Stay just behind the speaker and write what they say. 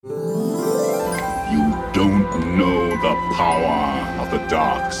know the power of the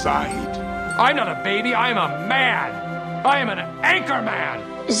dark side. I'm not a baby, I'm a man. I am an anchor man.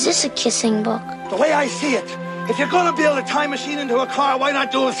 Is this a kissing book? The way I see it, if you're gonna build a time machine into a car, why not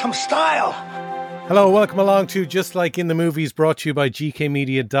do it with some style? Hello, welcome along to Just Like in the Movies, brought to you by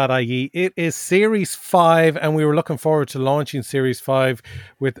gkmedia.ie. It is Series 5, and we were looking forward to launching Series 5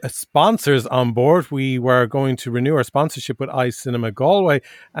 with sponsors on board. We were going to renew our sponsorship with iCinema Galway,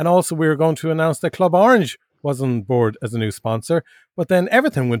 and also we were going to announce that Club Orange was on board as a new sponsor. But then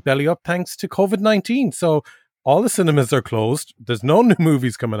everything went belly up thanks to COVID-19. So all the cinemas are closed. There's no new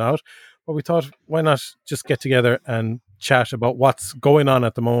movies coming out. But we thought, why not just get together and chat about what's going on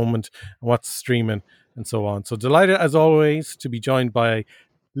at the moment and what's streaming and so on. So delighted as always to be joined by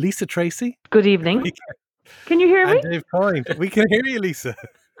Lisa Tracy. Good evening. Can you hear me? And Dave Coyne. We can hear you, Lisa.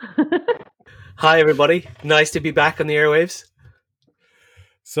 Hi everybody. Nice to be back on the airwaves.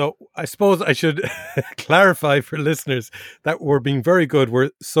 So I suppose I should clarify for listeners that we're being very good.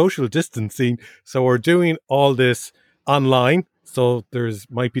 We're social distancing. So we're doing all this online. So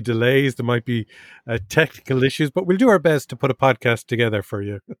might be delays, there might be technical issues, but we'll do our best to put a podcast together for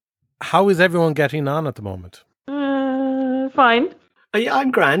you. How is everyone getting on at the moment? Fine. Yeah,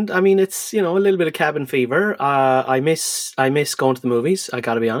 I'm grand. I mean, it's, a little bit of cabin fever. I miss going to the movies. I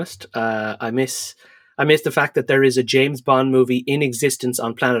got to be honest. I miss the fact that there is a James Bond movie in existence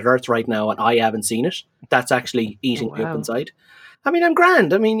on planet Earth right now, and I haven't seen it. That's actually eating me up inside. I mean, I'm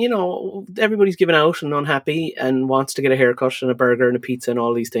grand. I mean, everybody's giving out and unhappy and wants to get a haircut and a burger and a pizza and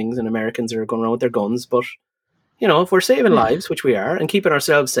all these things. And Americans are going around with their guns. But, if we're saving lives, which we are, and keeping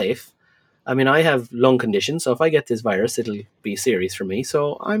ourselves safe. I mean, I have lung conditions. So if I get this virus, it'll be serious for me.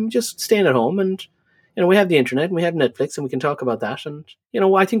 So I'm just staying at home. And, we have the internet and we have Netflix and we can talk about that. And,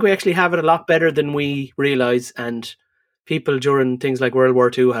 I think we actually have it a lot better than we realize. And people during things like World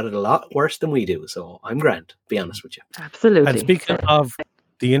War II had it a lot worse than we do. So I'm grand, to be honest with you. Absolutely. And speaking of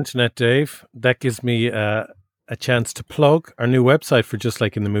the internet, Dave, that gives me a chance to plug our new website for Just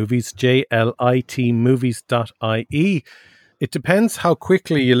Like in the Movies, jlitmovies.ie. It depends how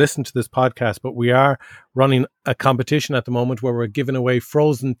quickly you listen to this podcast, but we are running a competition at the moment where we're giving away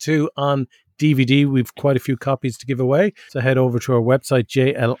Frozen 2 on DVD. We've quite a few copies to give away. So head over to our website,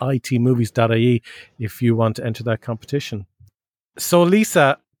 jlitmovies.ie, if you want to enter that competition. So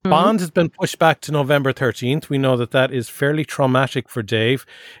Lisa, Bond has been pushed back to November 13th. We know that is fairly traumatic for Dave.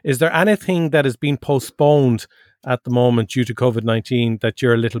 Is there anything that has been postponed at the moment due to COVID-19 that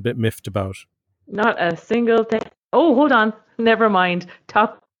you're a little bit miffed about? Not a single thing. Oh, hold on. Never mind.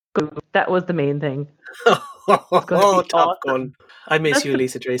 Top Gun. That was the main thing. Top Gun. I miss you,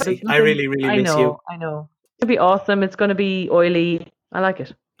 Lisa Tracy. I really, really miss you. I know. It's going to be awesome. It's going to be oily. I like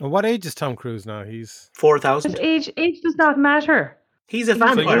it. Well, what age is Tom Cruise now? He's 4,000. Age does not matter. He's a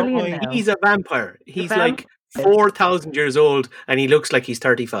vampire. He's a vampire. He's like 4,000 years old and he looks like he's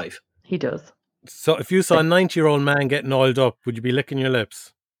 35. He does. So if you saw a 90-year-old man getting oiled up, would you be licking your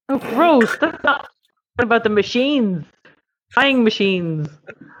lips? Oh, gross. That's not about the machines. Flying machines.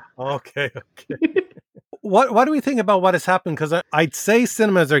 Okay. What do we think about what has happened? Because I'd say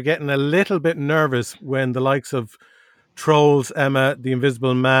cinemas are getting a little bit nervous when the likes of Trolls, Emma, The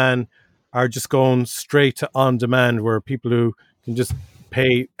Invisible Man are just going straight to on demand, where people who can just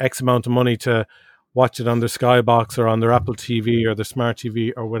pay X amount of money to watch it on their Skybox or on their Apple TV or their smart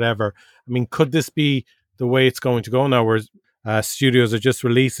TV or whatever. I mean, could this be the way it's going to go now, where studios are just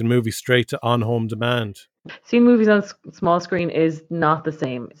releasing movies straight to on home demand? Seeing movies on small screen is not the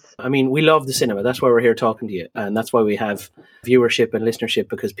same. I mean, we love the cinema. That's why we're here talking to you. And that's why we have viewership and listenership,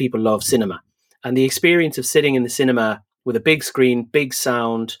 because people love cinema. And the experience of sitting in the cinema with a big screen, big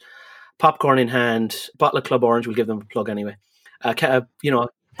sound, popcorn in hand, bottle of Club Orange, we'll give them a plug anyway, a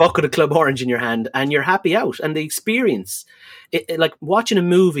bucket of Club Orange in your hand, and you're happy out. And the experience, like watching a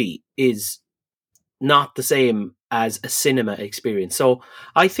movie is not the same as a cinema experience. So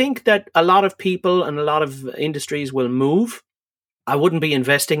I think that a lot of people and a lot of industries will move. I wouldn't be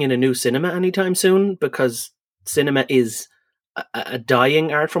investing in a new cinema anytime soon, because cinema is a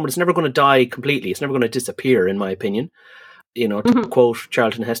dying art form. It's never going to die completely. It's never going to disappear, in my opinion. To quote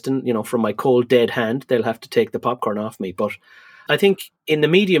Charlton Heston, from my cold dead hand, they'll have to take the popcorn off me. But I think in the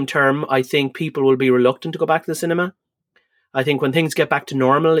medium term, I think people will be reluctant to go back to the cinema. I think when things get back to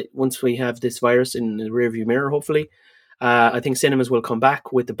normal, once we have this virus in the rearview mirror, hopefully, I think cinemas will come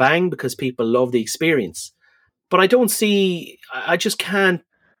back with a bang, because people love the experience. But I just can't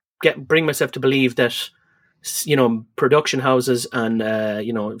bring myself to believe that, production houses and,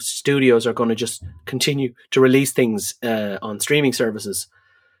 studios are going to just continue to release things on streaming services.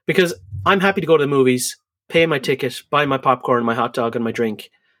 Because I'm happy to go to the movies, pay my ticket, buy my popcorn, my hot dog and my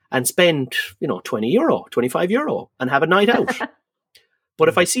drink, and spend, €20, €25 and have a night out. But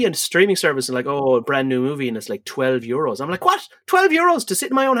if I see a streaming service and like, oh, a brand new movie and it's like €12, I'm like, what? €12 to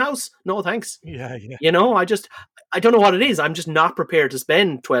sit in my own house? No, thanks. Yeah. I don't know what it is. I'm just not prepared to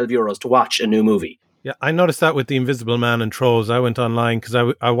spend €12 to watch a new movie. Yeah, I noticed that with The Invisible Man and Trolls. I went online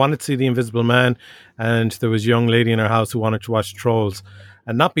because I wanted to see The Invisible Man, and there was a young lady in her house who wanted to watch Trolls.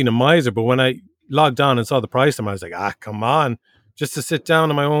 And not being a miser, but when I logged on and saw the price of them, I was like, come on, just to sit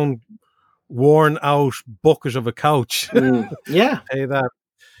down on my own worn out bucket of a couch. Yeah. Pay that.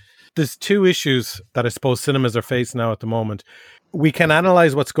 There's two issues that I suppose cinemas are facing now at the moment. We can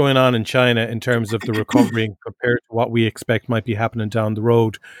analyze what's going on in China in terms of the recovery compared to what we expect might be happening down the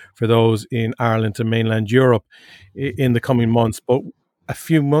road for those in Ireland and mainland Europe in the coming months. But a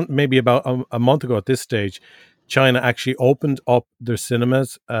few months, maybe about a month ago at this stage, China actually opened up their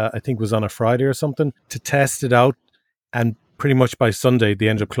cinemas, I think it was on a Friday or something, to test it out. And pretty much by Sunday, they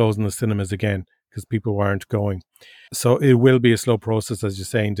ended up closing the cinemas again because people weren't going. So it will be a slow process, as you're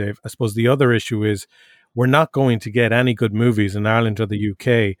saying, Dave. I suppose the other issue is we're not going to get any good movies in Ireland or the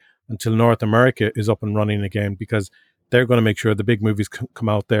UK until North America is up and running again, because they're going to make sure the big movies come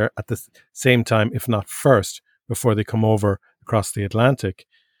out there at the same time, if not first, before they come over across the Atlantic.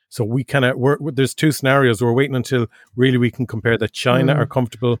 So there's two scenarios. We're waiting until really we can compare that China are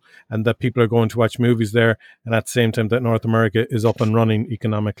comfortable and that people are going to watch movies there, and at the same time that North America is up and running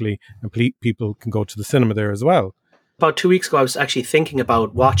economically and people can go to the cinema there as well. About 2 weeks ago, I was actually thinking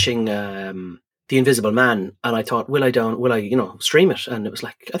about watching The Invisible Man, and I thought, will I stream it? And it was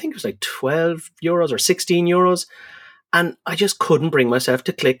like, I think it was like €12 or €16. And I just couldn't bring myself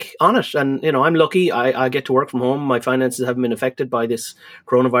to click on it. And, I'm lucky. I get to work from home. My finances haven't been affected by this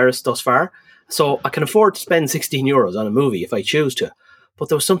coronavirus thus far. So I can afford to spend €16 on a movie if I choose to. But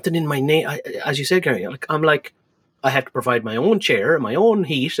there was something in my name, as you said, Gary, I'm like, I have to provide my own chair, my own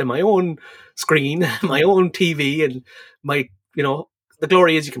heat, and my own screen, my own TV. And the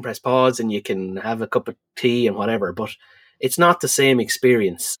glory is you can press pause and you can have a cup of tea and whatever. But it's not the same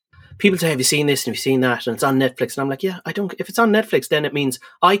experience. People say, have you seen this and have you seen that? And it's on Netflix. And I'm like, if it's on Netflix, then it means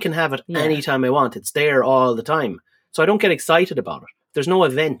I can have it anytime I want. It's there all the time. So I don't get excited about it. There's no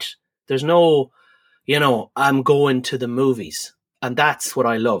event. There's no, I'm going to the movies. And that's what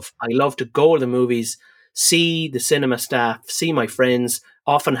I love. I love to go to the movies, see the cinema staff, see my friends,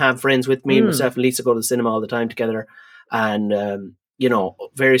 often have friends with me. Myself and Lisa go to the cinema all the time together. And,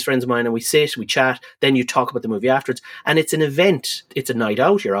 various friends of mine, and we sit, we chat, then you talk about the movie afterwards. And it's an event. It's a night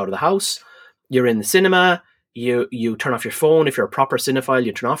out. You're out of the house. You're in the cinema. You turn off your phone. If you're a proper cinephile,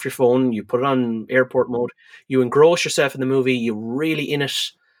 you turn off your phone. You put it on airport mode. You engross yourself in the movie. You're really in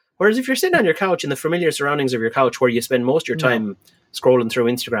it. Whereas if you're sitting on your couch in the familiar surroundings of your couch where you spend most of your time scrolling through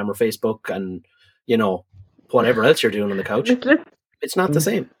Instagram or Facebook and, whatever else you're doing on the couch, it's not the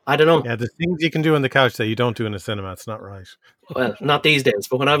same. I don't know. Yeah, the things you can do on the couch that you don't do in a cinema, it's not right. Well, not these days,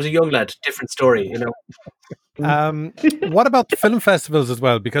 but when I was a young lad, different story, What about the film festivals as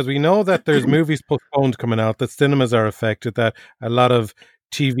well? Because we know that there's movies postponed coming out, that cinemas are affected, that a lot of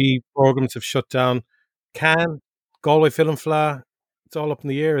TV programs have shut down. Cannes, Galway Film Fleadh, it's all up in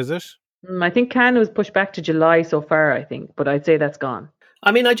the air, is it? I think Cannes was pushed back to July so far, I think, but I'd say that's gone.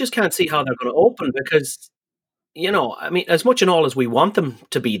 I mean, I just can't see how they're going to open because, as much and all as we want them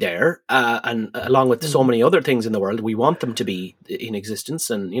to be there, and along with so many other things in the world, we want them to be in existence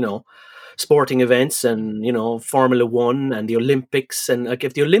and, sporting events and, Formula One and the Olympics. And like,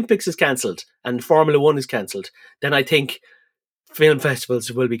 if the Olympics is cancelled and Formula One is cancelled, then I think film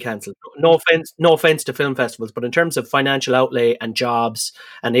festivals will be cancelled. No offense to film festivals, but in terms of financial outlay and jobs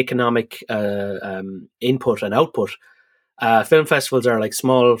and economic input and output, film festivals are like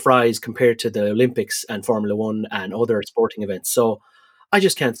small fries compared to the Olympics and Formula One and other sporting events. So I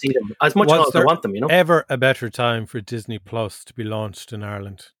just can't see them as much as I want them, Ever a better time for Disney Plus to be launched in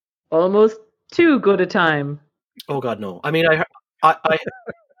Ireland? Almost too good a time. Oh God, no. I mean,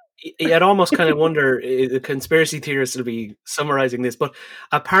 I'd almost kind of wonder, the conspiracy theorists will be summarizing this, but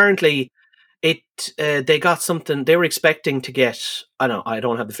apparently they got something. They were expecting to get, I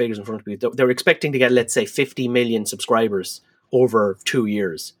don't have the figures in front of me. They were expecting to get, let's say, 50 million subscribers over 2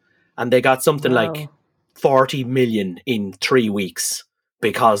 years. And they got something like 40 million in 3 weeks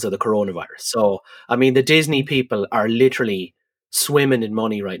because of the coronavirus. So, I mean, the Disney people are literally swimming in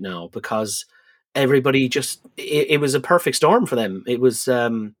money right now because everybody just, it was a perfect storm for them. It was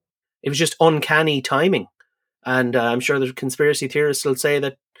just uncanny timing. And I'm sure the conspiracy theorists will say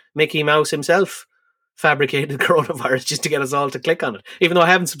that Mickey Mouse himself fabricated coronavirus just to get us all to click on it, even though I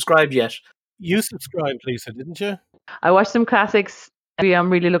haven't subscribed yet. You subscribed, Lisa, didn't you? I watched some classics I'm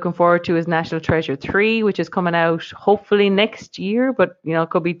really looking forward to is National Treasure 3, which is coming out hopefully next year, but it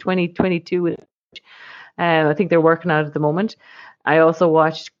could be 2022. I think they're working on it at the moment. I also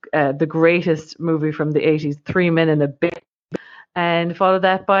watched the greatest movie from the 80s, 3 Men and a Bit, and followed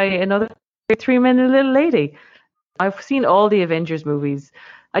that by another 3 Men and a Little Lady. I've seen all the Avengers movies.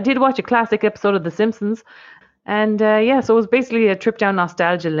 I did watch a classic episode of The Simpsons. And so it was basically a trip down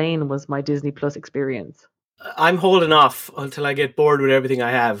nostalgia lane was my Disney Plus experience. I'm holding off until I get bored with everything I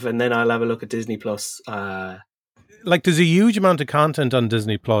have, and then I'll have a look at Disney Plus. There's a huge amount of content on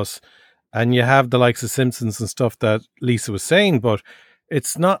Disney Plus, and you have the likes of Simpsons and stuff that Lisa was saying, but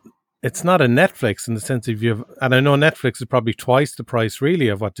it's not a Netflix in the sense of and I know Netflix is probably twice the price really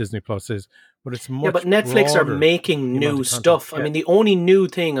of what Disney Plus is, but it's much. Yeah, but Netflix are making new stuff. Yeah. I mean, the only new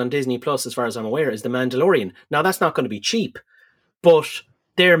thing on Disney Plus, as far as I'm aware, is The Mandalorian. Now, that's not going to be cheap, but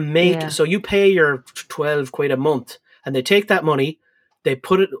they're making. Yeah. So you pay your 12 quid a month, and they take that money, they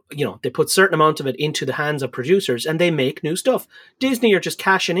put it, they put certain amount of it into the hands of producers, and they make new stuff. Disney are just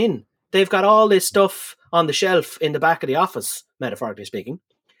cashing in. They've got all this stuff on the shelf in the back of the office, metaphorically speaking,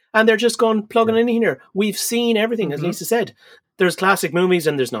 and they're just plugging in here. We've seen everything, as Lisa said. There's classic movies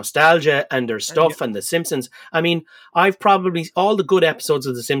and there's nostalgia and there's stuff and The Simpsons. I mean, I've probably all the good episodes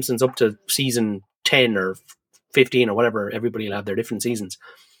of The Simpsons up to season 10 or 15 or whatever. Everybody will have their different seasons.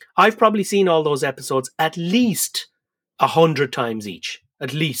 I've probably seen all those episodes at least 100 times each.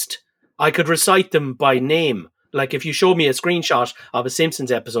 At least. I could recite them by name. Like if you showed me a screenshot of a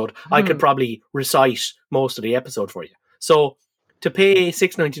Simpsons episode, I could probably recite most of the episode for you. So to pay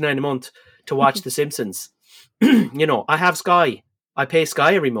 $6.99 a month to watch The Simpsons, I have Sky. I pay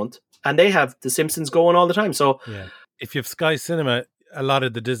Sky every month, and they have The Simpsons going all the time. So, if you have Sky Cinema, a lot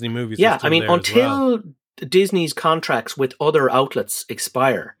of the Disney movies. Yeah, I mean, until Disney's contracts with other outlets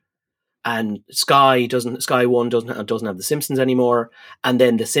expire, and Sky One doesn't have The Simpsons anymore, and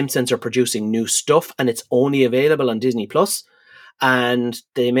then The Simpsons are producing new stuff, and it's only available on Disney Plus, and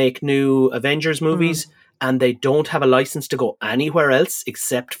they make new Avengers movies, and they don't have a license to go anywhere else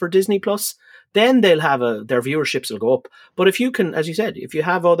except for Disney Plus. Then they'll have their viewerships will go up. But if you can, as you said, if you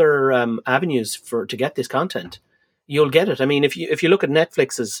have other avenues to get this content, you'll get it. I mean, if you look at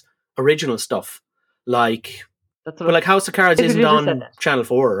Netflix's original stuff, like House of Cards isn't on Channel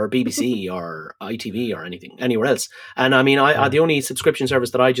 4 or BBC or ITV or anywhere else. And I mean, I the only subscription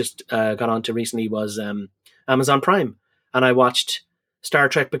service that I just got onto recently was Amazon Prime, and I watched Star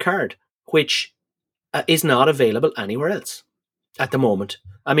Trek Picard, which is not available anywhere else at the moment.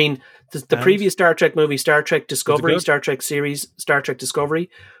 I mean, the previous Star Trek movie, Star Trek Discovery, Star Trek series, Star Trek Discovery,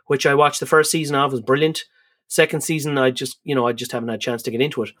 which I watched the first season of, was brilliant. Second season, I just haven't had a chance to get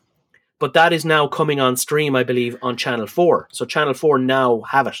into it. But that is now coming on stream, I believe, on Channel 4. So Channel 4 now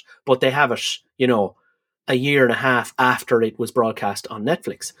have it, but they have it, a year and a half after it was broadcast on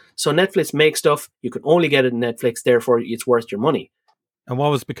Netflix. So Netflix makes stuff, you can only get it on Netflix, therefore it's worth your money. And what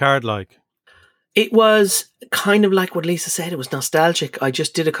was Picard like? It was kind of like what Lisa said. It was nostalgic. I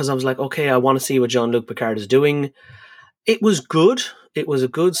just did it because I was like, okay, I want to see what Jean-Luc Picard is doing. It was good. It was a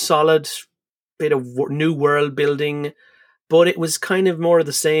good, solid bit of new world building, but it was kind of more of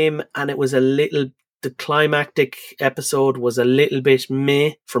the same. And it was the climactic episode was a little bit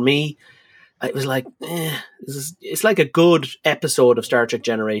meh for me. It was like, it's like a good episode of Star Trek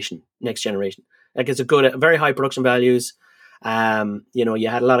Next Generation. Like it's a good, very high production values. You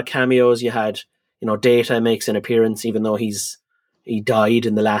had a lot of cameos. You had, Data makes an appearance, even though he died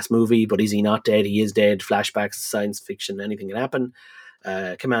in the last movie, but is he not dead? He is dead. Flashbacks, science fiction, anything can happen.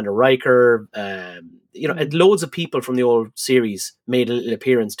 Commander Riker, loads of people from the old series made a little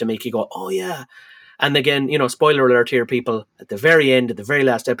appearance to make you go, oh yeah. And again, spoiler alert here, people, at the very end, at the very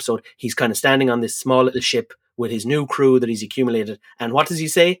last episode, he's kind of standing on this small little ship with his new crew that he's accumulated. And what does he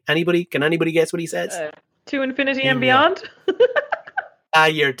say? Can anybody guess what he says? To infinity and beyond?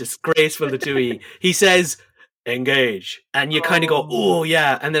 You're disgraceful, the 2E. He says, engage. And you kind of go, oh,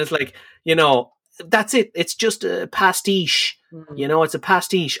 yeah. And then it's like, that's it. It's just a pastiche. It's a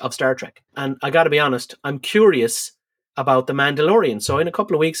pastiche of Star Trek. And I got to be honest, I'm curious about The Mandalorian. So in a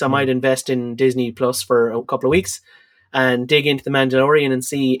couple of weeks, I might invest in Disney Plus for a couple of weeks and dig into The Mandalorian and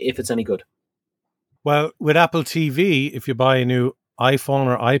see if it's any good. Well, with Apple TV, if you buy a new iPhone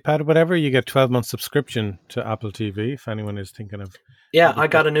or iPad or whatever, you get 12-month subscription to Apple TV, if anyone is thinking of... Yeah, I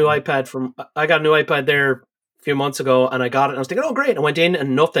got a new iPad there a few months ago, and I got it, and I was thinking, oh, great. I went in,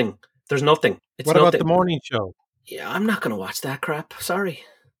 and nothing. There's nothing. What about the morning show? Yeah, I'm not going to watch that crap. Sorry.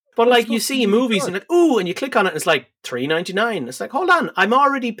 But, you see movies, and and you click on it, and it's like $3.99. It's like, hold on, I'm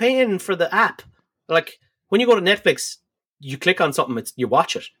already paying for the app. Like, when you go to Netflix, you click on something, you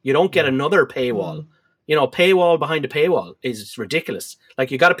watch it. You don't get another paywall. You know, paywall behind a paywall is ridiculous.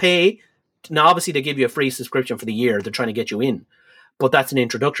 Like, you got to pay. Now, obviously, they give you a free subscription for the year. They're trying to get you in. But that's an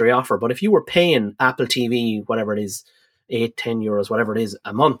introductory offer. But if you were paying Apple TV, whatever it is, €8-10, whatever it is,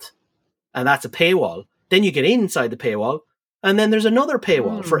 a month, and that's a paywall, then you get inside the paywall, and then there's another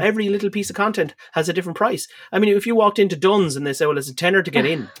paywall for every little piece of content has a different price. I mean, if you walked into Dunn's and they say, well, it's £10 to get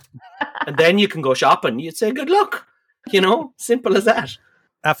in, and then you can go shopping, you'd say, good luck. You know, simple as that.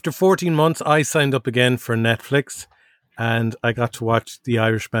 After 14 months, I signed up again for Netflix, and I got to watch The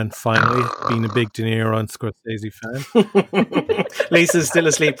Irishman finally, being a big De Niro and Scorsese fan. Lisa's still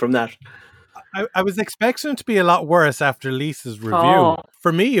asleep from that. I was expecting it to be a lot worse after Lisa's review. Oh.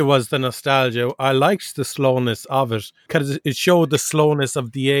 For me, it was the nostalgia. I liked the slowness of it because it showed the slowness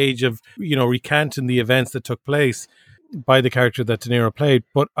of the age of, you know, recanting the events that took place by the character that De Niro played.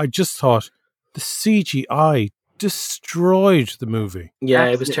 But I just thought the CGI destroyed the movie. Yeah,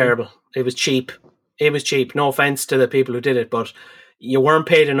 Absolutely. It was terrible. It was cheap. It was cheap. No offense to the people who did it, but you weren't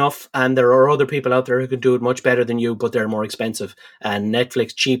paid enough, and there are other people out there who can do it much better than you, but they're more expensive. And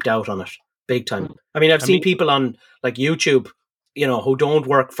Netflix cheaped out on it big time. I mean, I've seen people on like YouTube, you know, who don't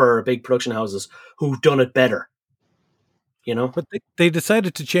work for big production houses who've done it better. You know, But they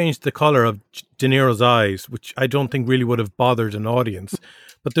decided to change the color of De Niro's eyes, which I don't think really would have bothered an audience.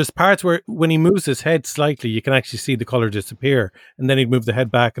 But there's parts where when he moves his head slightly, you can actually see the color disappear, and then he'd move the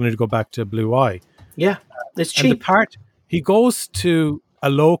head back and it'd go back to a blue eye. yeah, it's And the cheap. part he goes to a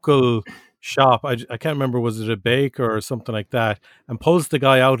local shop, I can't remember, was it a baker or something like that, and pulls the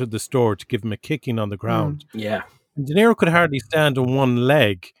guy out of the store to give him a kicking on the ground. Yeah, And De Niro could hardly stand on one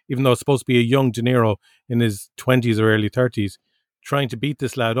leg, even though it's supposed to be a young De Niro in his 20s or early 30s, trying to beat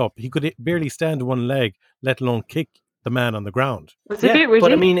this lad up. He could barely stand on one leg, let alone kick the man on the ground. It's a bit ridiculous.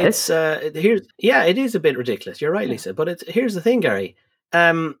 but I mean, it's it is a bit ridiculous. You're right, Lisa. But here's the thing, Gary.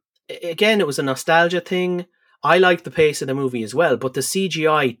 Again, it was a nostalgia thing. I liked the pace of the movie as well, but the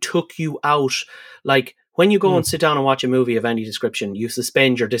CGI took you out. Like, when you go and sit down and watch a movie of any description, you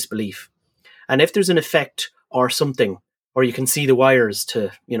suspend your disbelief. And if there's an effect or something, or you can see the wires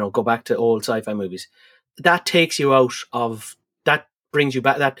to, you know, go back to old sci-fi movies, that takes you out of, that brings you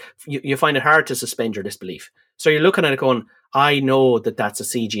back, that you find it hard to suspend your disbelief. So you're looking at it going, I know that that's a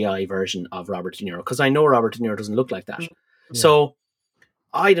CGI version of Robert De Niro, because I know Robert De Niro doesn't look like that. So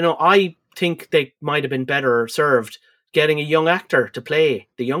I don't know. I think they might have been better served getting a young actor to play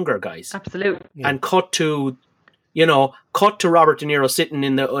the younger guys. Absolutely. And cut to Robert De Niro sitting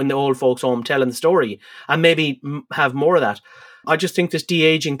in the old folks' home telling the story, and maybe have more of that. I just think this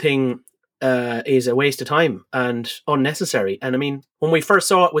de-aging thing is a waste of time and unnecessary. And I mean, when we first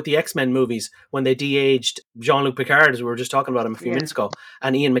saw it with the X-Men movies, when they de-aged Jean-Luc Picard, as we were just talking about him a few minutes ago,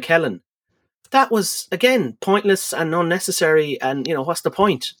 and Ian McKellen, that was, again, pointless and unnecessary. And, you know, what's the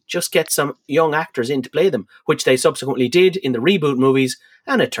point? Just get some young actors in to play them, which they subsequently did in the reboot movies,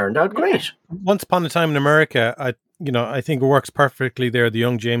 and it turned out great. Once Upon a Time in America, I think it works perfectly there. The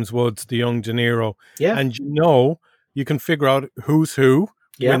young James Woods, the young De Niro. Yeah. And you can figure out who's who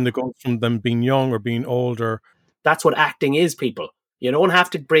Yeah. when they go from them being young or being older. That's what acting is, people. You don't have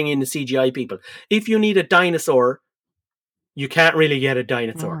to bring in the CGI people. If you need a dinosaur, you can't really get a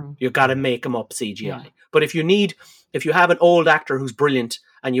dinosaur. You've got to make them up CGI. Yeah. But if you have an old actor who's brilliant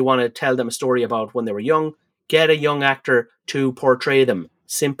and you want to tell them a story about when they were young, get a young actor to portray them.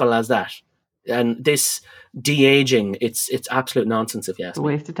 Simple as that. And this de-aging, it's absolute nonsense, if you ask It's a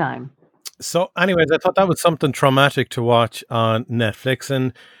me. waste of time. So anyways, I thought that was something traumatic to watch on Netflix.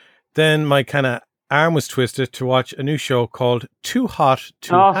 And then my kind of arm was twisted to watch a new show called Too Hot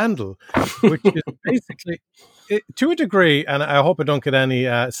to Handle, which is basically, to a degree, and I hope I don't get any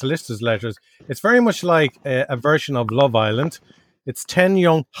solicitors' letters, it's very much like a version of Love Island. It's 10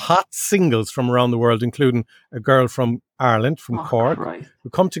 young hot singles from around the world, including a girl from Ireland, from Cork, who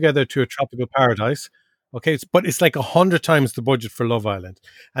come together to a tropical paradise. Okay, but it's like 100 times the budget for Love Island.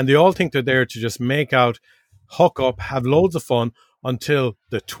 And they all think they're there to just make out, hook up, have loads of fun until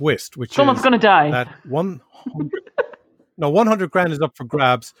the twist, which Someone's is going to die. that 100 grand is up for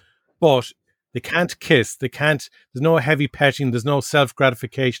grabs, but they can't kiss. There's no heavy petting. There's no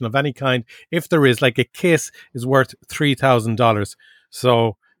self-gratification of any kind. If there is, like, a kiss is worth $3,000.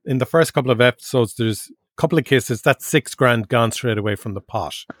 So in the first couple of episodes, there's a couple of kisses. That's $6,000 gone straight away from the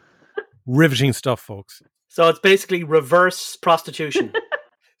pot. Riveting stuff, folks. So it's basically reverse prostitution.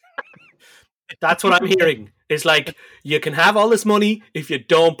 That's what I'm hearing. It's like, you can have all this money if you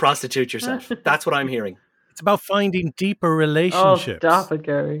don't prostitute yourself. That's what I'm hearing. It's about finding deeper relationships. Stop it,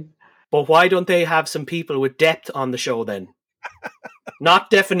 Gary. But why don't they have some people with depth on the show then?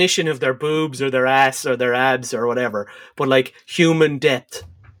 Not definition of their boobs or their ass or their abs or whatever, but like human depth.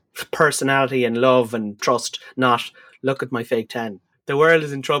 personality and love and trust, not look at my fake tan. The world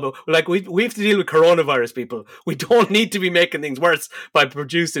is in trouble. Like, we have to deal with coronavirus, people. We don't need to be making things worse by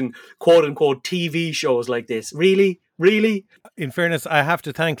producing quote-unquote TV shows like this. Really? In fairness, I have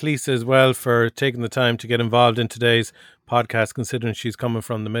to thank Lisa as well for taking the time to get involved in today's podcast, considering she's coming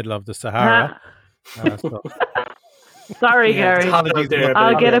from the middle of the Sahara. Sorry, Gary.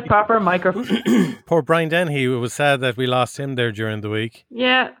 I'll get a proper microphone. Poor Brian Dennehy. It was sad that we lost him there during the week.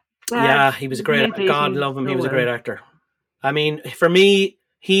 Yeah, he was a great actor. God love him. He was a great actor. I mean, for me,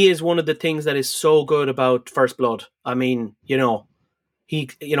 he is one of the things that is so good about First Blood. I mean,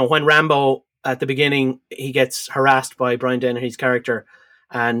 when Rambo at the beginning, he gets harassed by Brian Dennehy's character,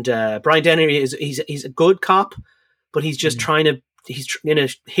 and Brian Dennehy he's a good cop, but he's just he's in a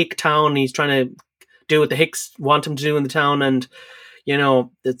hick town. He's trying to do what the Hicks want him to do in the town, and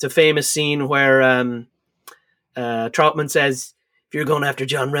it's a famous scene where Troutman says, "If you're going after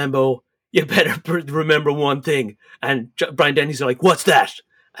John Rambo, you better remember one thing." And Brian Dennehy's like, "What's that?"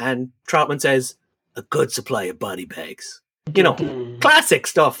 And Troutman says, "A good supply of body bags." Classic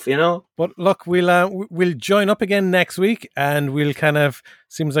stuff, But look, we'll join up again next week, and we'll kind of,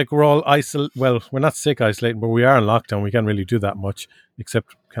 seems like we're all well, we're not sick isolating, but we are in lockdown. We can't really do that much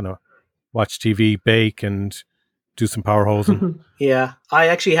except kind of watch TV, bake, and do some power hosing. Yeah, I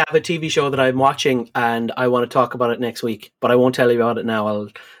actually have a TV show that I'm watching, and I want to talk about it next week, but I won't tell you about it now.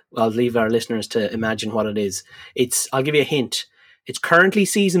 I'll leave our listeners to imagine what it is. I'll give you a hint. It's currently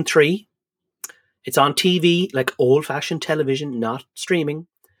season 3. It's on TV, like old-fashioned television, not streaming.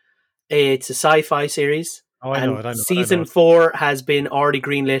 It's a sci-fi series. Oh, I know it. Season 4 has been already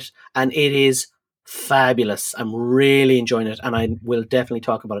greenlit, and it is fabulous. I'm really enjoying it, and I will definitely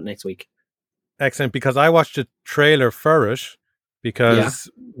talk about it next week. Excellent, because I watched a trailer for it because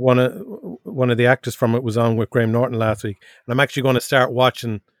one of the actors from it was on with Graham Norton last week, and I'm actually going to start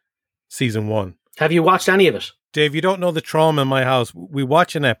watching season 1. Have you watched any of it? Dave, you don't know the trauma in my house. We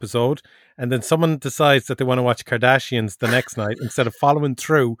watch an episode, and then someone decides that they want to watch Kardashians the next night instead of following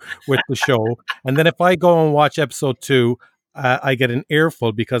through with the show. And then if I go and watch episode 2, I get an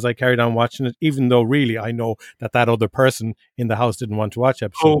earful because I carried on watching it, even though really I know that other person in the house didn't want to watch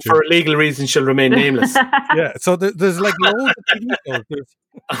episode 2. For legal reasons, she'll remain nameless. Yeah, so there's like loads of TV shows.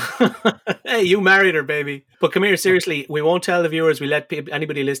 Hey, you married her, baby. But come here, seriously, we won't tell the viewers. We let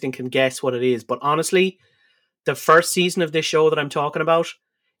anybody listening can guess what it is. But honestly, the first season of this show that I'm talking about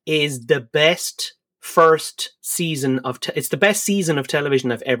is the best first season of it's the best season of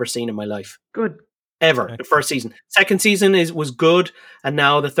television I've ever seen in my life. Good. Ever. The first season. Second season was good, and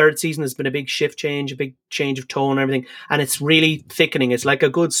now the third season has been a big shift change, a big change of tone and everything, and it's really thickening. It's like a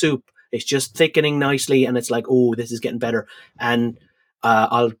good soup. It's just thickening nicely, and it's like, oh, this is getting better. And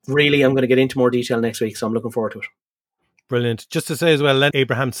I'm going to get into more detail next week, so I'm looking forward to it. Brilliant. Just to say as well, Len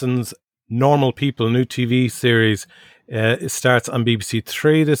Abrahamson's Normal People, new TV series, it starts on BBC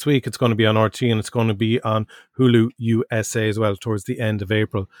 3 this week. It's going to be on RT, and it's going to be on Hulu USA as well towards the end of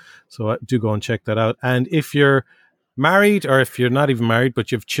April. So do go and check that out. And if you're married, or if you're not even married,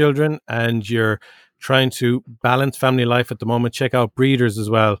 but you have children and you're trying to balance family life at the moment, check out Breeders as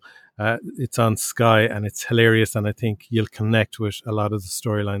well. It's on Sky, and it's hilarious, and I think you'll connect with a lot of the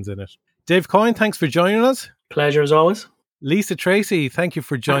storylines in it. Dave Coyne, thanks for joining us. Pleasure as always. Lisa Tracy, thank you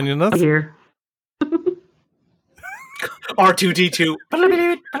for joining us. Here. R2D2.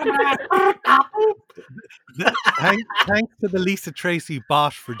 Thanks to the Lisa Tracy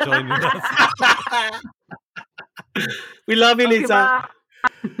bot for joining us. We love you, Lisa.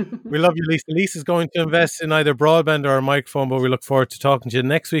 We love you, Lisa. Lisa's going to invest in either broadband or a microphone, but we look forward to talking to you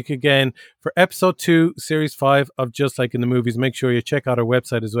next week again for episode 2, series 5 of Just Like in the Movies. Make sure you check out our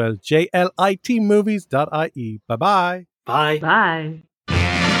website as well, jlitmovies.ie. Bye-bye. Bye. Bye.